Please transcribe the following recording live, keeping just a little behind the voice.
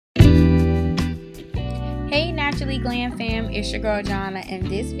Naturally Glam fam, it's your girl Jonna, and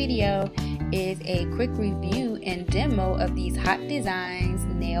this video is a quick review and demo of these Hot Designs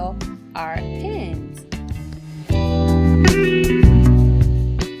nail art pens.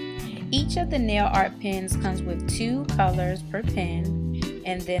 Each of the nail art pens comes with 2 colors per pen,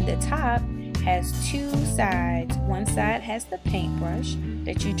 and then the top has 2 sides. One side has the paintbrush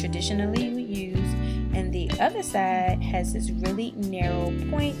that you traditionally would use, and the other side has this really narrow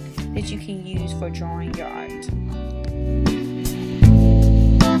point that you can use for drawing your art.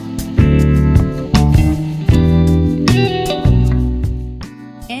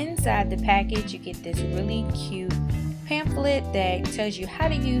 Inside the package, you get this really cute pamphlet that tells you how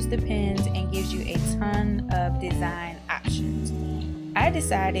to use the pens and gives you a ton of design options. I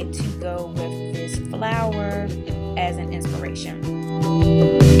decided to go with this flower as an inspiration.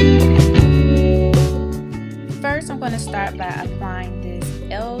 First, I'm going to start by applying this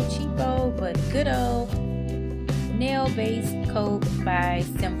El Cheapo but good old nail base coat by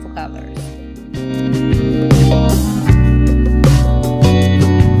Sinful Colors.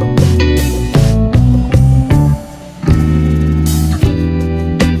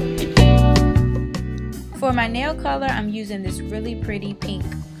 For my nail color, I'm using this really pretty pink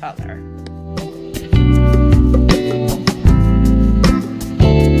color.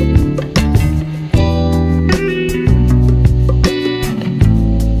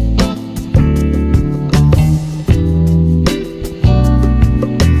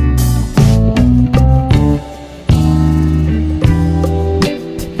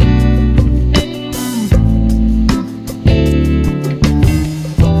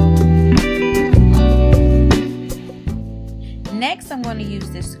 Next, I'm going to use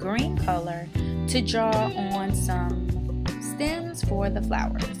this green color to draw on some stems for the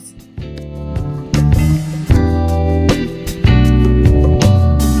flowers.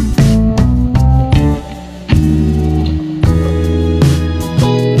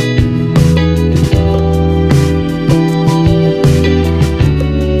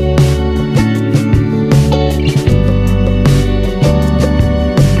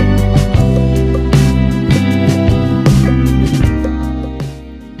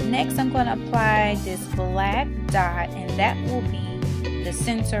 Next, I'm going to apply this black dot, and that will be the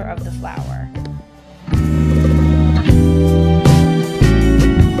center of the flower.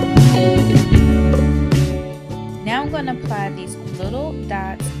 Now I'm going to apply these little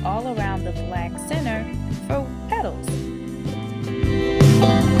dots all around the black center for petals.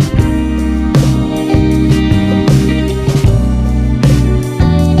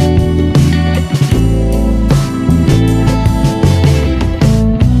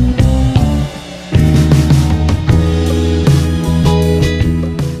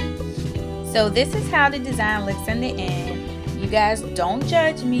 So this is how the design looks in the end. You guys don't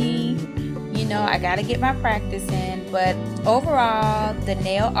judge me. You know, I gotta get my practice in. But overall, the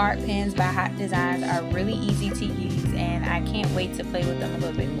nail art pens by Hot Designs are really easy to use, and I can't wait to play with them a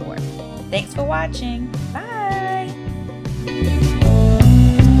little bit more. Thanks for watching. Bye.